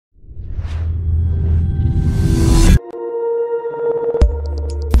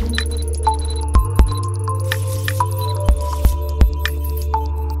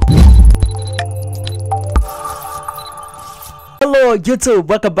Hello YouTube,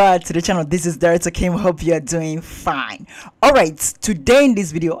 welcome back to the channel. This is Director Kim. Hope you are doing fine. All right, today in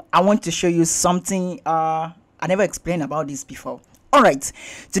this video I want to show you something I never explained about this before. All right,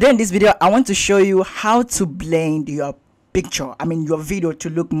 today in this video I want to show you how to blend your picture, your video, to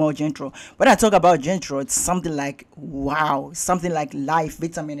look more gentle. When I talk about gentle, it's something like wow, something like life,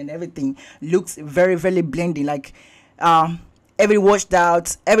 vitamin and everything looks very blending, like every washed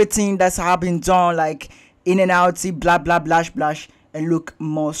out, everything that's been done, like in and out, see, blah blush, and look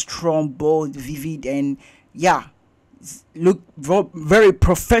more strong, bold, vivid, and yeah, look very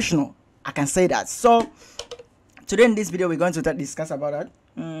professional. I can say that. So today in this video we're going to discuss about that.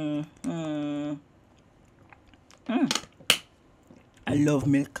 I love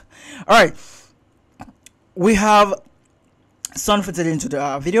milk. All right, we have sun footed into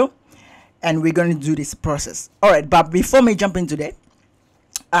the video, and we're going to do this process. All right, but before me jump into that,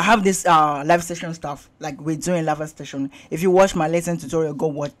 I have this live session stuff, like we're doing live session. If you watch my lesson tutorial, go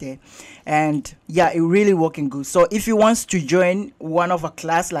watch there, and yeah, it really working good. So if you want to join one of a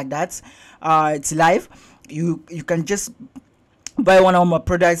class like that, it's live, you can just buy one of my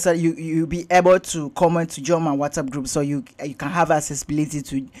products, so you'll be able to comment to join my WhatsApp group, so you can have accessibility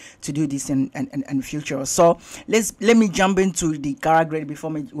to do this in future. So let me jump into the color grade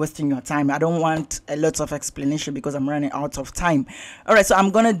before me wasting your time. I don't want a lot of explanation because I'm running out of time. All right, so I'm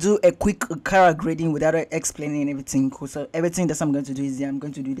gonna do a quick color grading without explaining everything. So everything that I'm going to do is I'm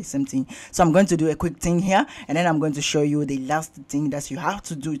going to do the same thing. So I'm going to do a quick thing here, and then I'm going to show you the last thing that you have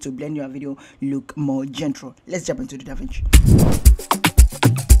to do to blend your video look more gentle. Let's jump into the Davinci.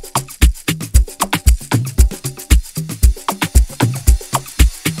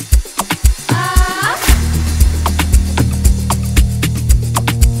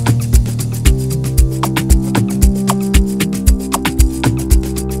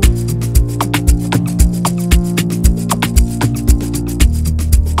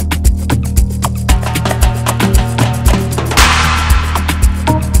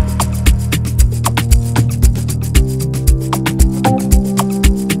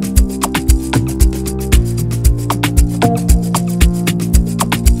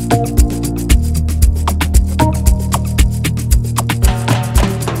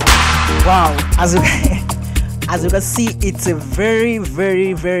 Wow, as you can see, it's a very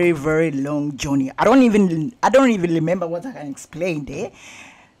long journey. I don't even remember what I can explain there.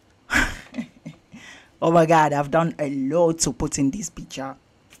 Oh my god, I've done a lot to put in this picture,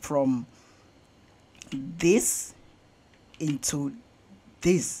 from this into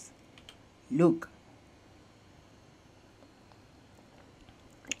this. Look,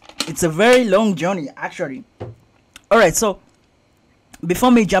 it's a very long journey actually. All right, so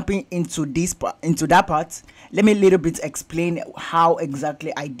before me jumping into that part, let me a little bit explain how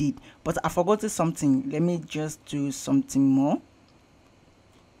exactly I did. But I forgot something. Let me just do something more.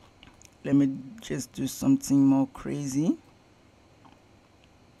 Let me just do something more crazy.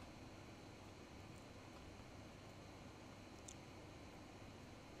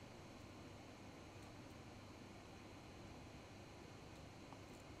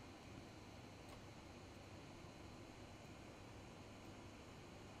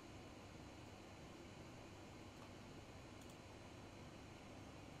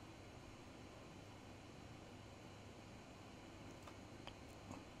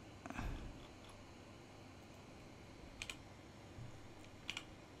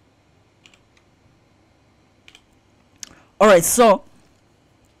 All right, so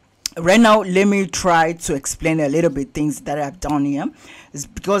right now let me try to explain a little bit things that I've done here. It's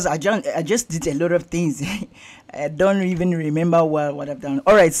because I just did a lot of things. I don't even remember what I've done.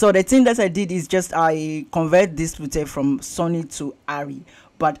 All right, so the thing that I did is just I convert this footage from Sony to ARRI,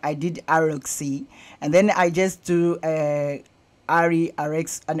 but I did RLC, and then I just do ARRI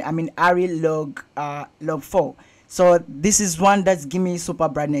RX, and ARRI log 4. So this is one that's give me super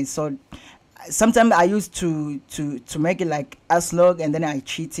brightness. So sometimes I used to make it like S-Log, and then I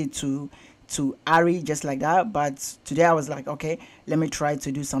cheat it to ARRI, just like that. But today I was like, okay, let me try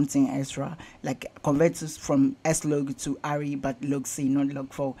to do something extra, like convert it from S-Log to ARRI, but log C, not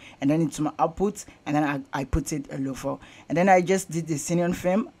log 4, and then into my output, and then I put it a log 4, and then I just did the Xenon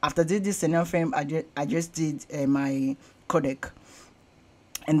frame. After I did the Xenon frame, I just did my codec,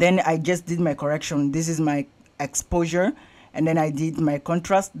 and then I just did my correction. This is my exposure, and then I did my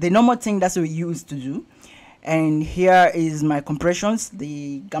contrast, the normal thing that's what we used to do. And here is my compressions,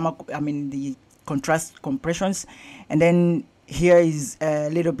 the gamma, the contrast compressions. And then here is a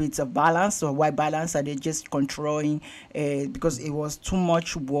little bit of balance, or white balance. I did just controlling because it was too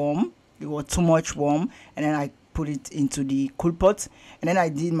much warm. And then I put it into the cool pot, and then I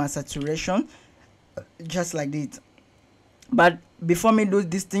did my saturation just like this. But before me do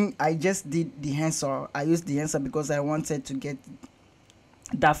this thing, I just did the answer. I used the answer because I wanted to get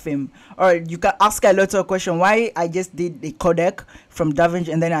that film. Or you can ask a lot of question why I just did the codec from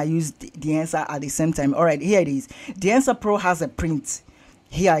Davinci and then I used the answer at the same time. All right, here it is. The answer Pro has a print.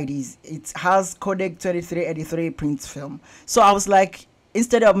 Here it is. It has codec 2383 print film. So I was like,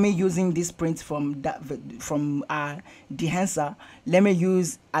 instead of me using this print from the answer, let me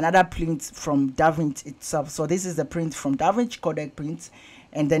use another print from Davinci itself. So this is the print from Davinci codec print,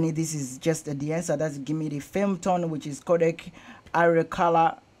 and then this is just the answer. That's give me the film tone, which is codec area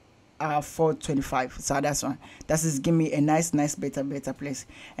color 425. So that's one. That is give me a nice better place.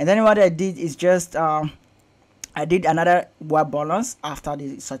 And then what I did is just I did another white balance after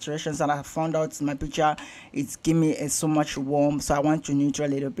the saturations, and I found out my picture it's give me so much warm, so I want to neutral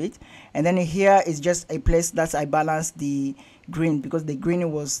a little bit. And then here is just a place that I balanced the green, because the green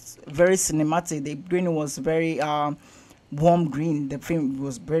was very cinematic, the green was very warm green, the film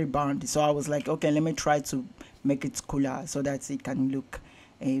was very burned. So I was like, okay, let me try to make it cooler so that it can look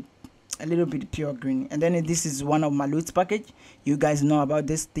a little bit pure green. And then this is one of my loot package. You guys know about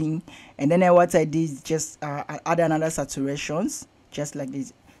this thing. And then what I did is just add another saturations, just like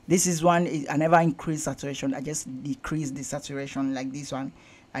this. This is one I never increase saturation, I just decrease the saturation. Like this one,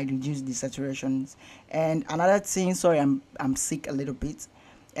 I reduce the saturations. And another thing, sorry, I'm sick a little bit.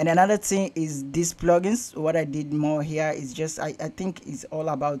 And another thing is these plugins. What I did more here is just I think it's all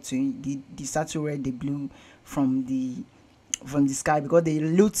about to desaturate the blue from the sky, because the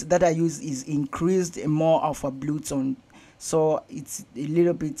loot that I use is increased more of a blue tone, so it's a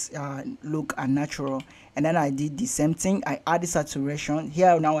little bit look unnatural. And then I did the same thing, I added saturation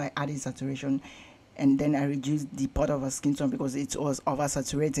here. Now I added saturation, and then I reduced the part of a skin tone because it was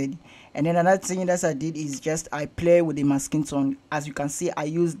oversaturated. And then another thing that I did is just I play with my skin tone. As you can see, I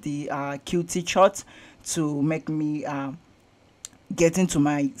used the QT chart to make me get into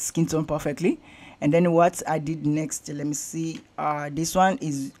my skin tone perfectly. And then what I did next, let me see, this one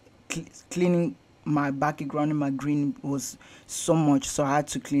is cleaning my background. My green was so much, so I had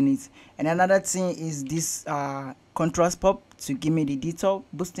to clean it. And another thing is this contrast pop to give me the detail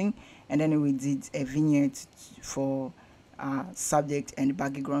boosting. And then we did a vignette for subject and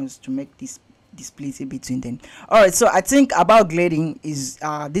backgrounds to make this split between them. All right, so I think about grading is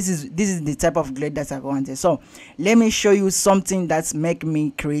this is the type of grade that I wanted. So let me show you something that's make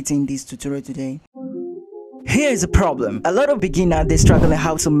me creating this tutorial today. Here is the problem. A lot of beginners, they struggle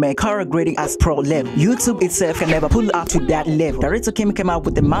how to make color grading as pro level. YouTube itself can never pull up to that level. Director Kim came out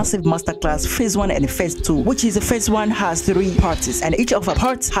with the massive masterclass phase 1 and phase 2, which is the phase 1 has 3 parts, and each of the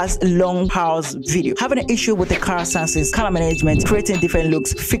parts has a long pause video. Having an issue with the color senses, color management, creating different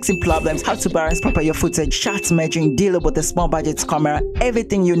looks, fixing problems, how to balance proper your footage, shot merging, dealing with the small budget camera,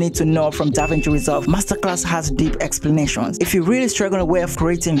 everything you need to know from Davinci Resolve. Masterclass has deep explanations. If you really struggle with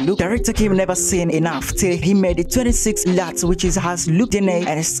creating look, Director Kim never seen enough till he made it 26 LUTs, which is has look DNA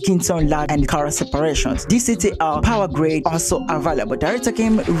and skin tone LUT and color separations. DCTL power grade also available. Director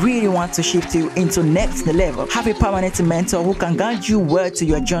Kim really wants to shift you into next level. Have a permanent mentor who can guide you well to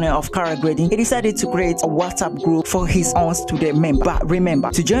your journey of color grading. He decided to create a WhatsApp group for his own student member. But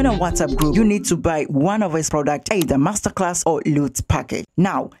remember, to join a WhatsApp group, you need to buy one of his products, either Masterclass or loot package.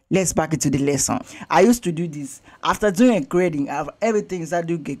 Now, let's back into the lesson. I used to do this after doing a grading. Everything is I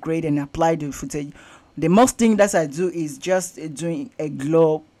do get grade and apply the footage. The most thing that I do is just doing a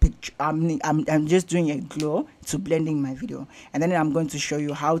glow picture. I'm just doing a glow to blending my video, and then I'm going to show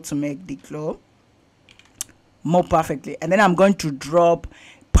you how to make the glow more perfectly. And then I'm going to drop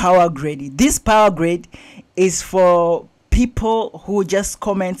power grade. This power grade is for people who just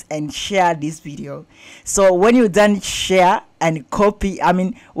comment and share this video. So when you done share and copy,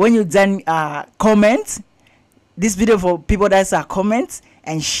 when you done comment this video, for people that are comment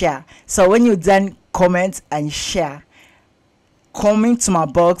and share. So when you done comment and share, comment to my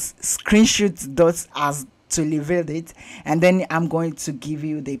box, screenshot those as to reveal it, and then I'm going to give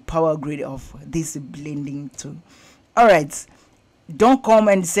you the power grade of this blending tool. All right, don't come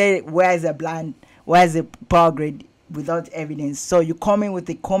and say where is the blend, where is the power grade without evidence. So you come in with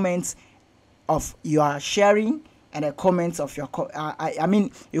the comments of your sharing and the comments of your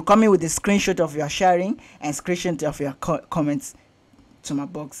you come in with the screenshot of your sharing and screenshot of your comments to my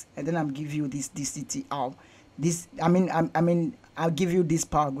box, and then I'll give you this DCTL. I'll give you this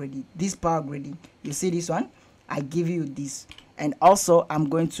power grading. This power grading, you see this one, I give you this, and also I'm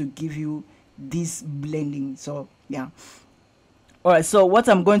going to give you this blending. So yeah, all right, so what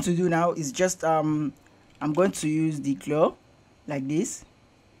I'm going to do now is just I'm going to use the glow like this,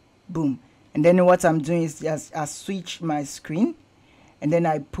 boom. And then what I'm doing is just I switch my screen, and then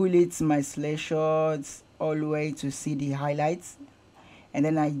I pull it my slideshots all the way to see the highlights, and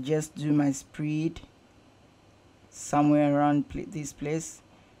then I just do my spread somewhere around this place,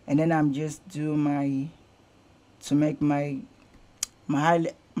 and then I'm just do my to make my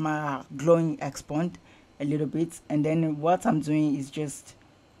glowing expand a little bit. And then what I'm doing is just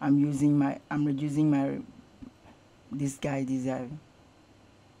I'm reducing my this guy,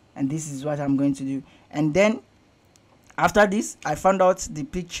 and this is what I'm going to do. And then after this, I found out the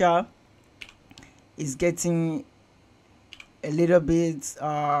picture is getting a little bit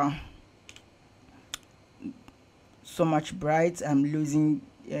so much bright. I'm losing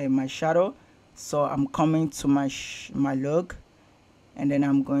my shadow, so I'm coming to my log, and then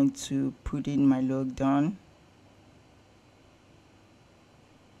I'm going to put in my log down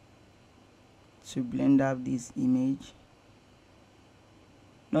to blend up this image,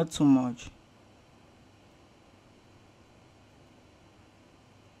 not too much.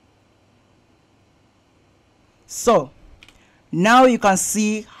 So now you can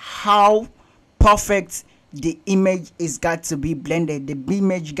see how perfect the image is got to be blended. The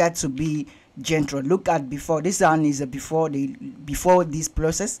image got to be gentle. Look at before. This one is a before this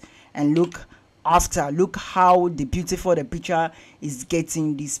process, and look after. Look how the beautiful the picture is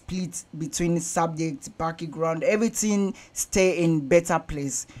getting. The split between subject, background, everything stay in better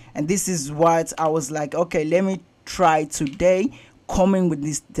place. And this is what I was like, okay, let me try today coming with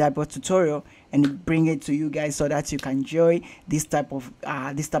this type of tutorial and bring it to you guys so that you can enjoy this type of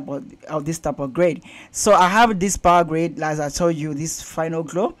grade. So I have this power grade, as I told you, this final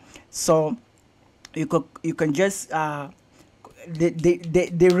glow. So you can just the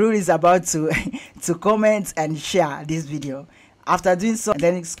rule is about to to comment and share this video. After doing so, and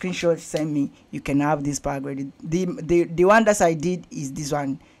then screenshot send me, you can have this power grade. The one that I did is this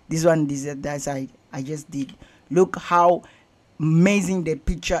one that I just did. Look how amazing the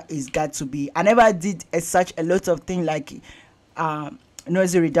picture is got to be. I never did such a lot of things like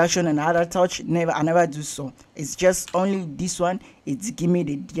noise reduction and other touch. I never do so. It's just only this one. It's give me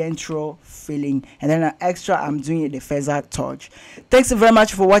the gentle feeling, and then extra I'm doing the feather touch. Thanks very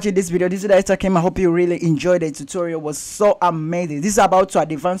much for watching this video. This is Davinci. I hope you really enjoyed the tutorial. It was so amazing. This is about to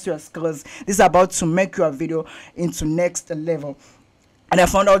advance your skills. This is about to make your video into next level. And I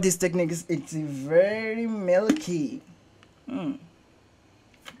found out this technique it's very milky.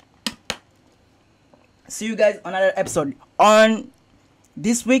 See you guys on another episode. On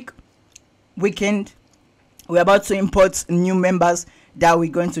this weekend, we're about to import new members that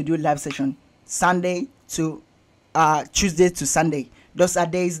we're going to do live session Sunday to Tuesday to Sunday. Those are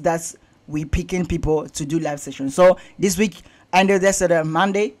days that we picking people to do live session. So this week, either that's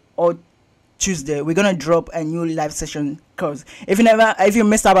Monday or Tuesday, we're gonna drop a new live session course. If you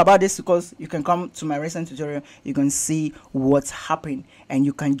messed up about this course, you can come to my recent tutorial. You can see what's happening and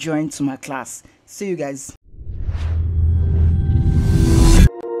you can join to my class. See you guys.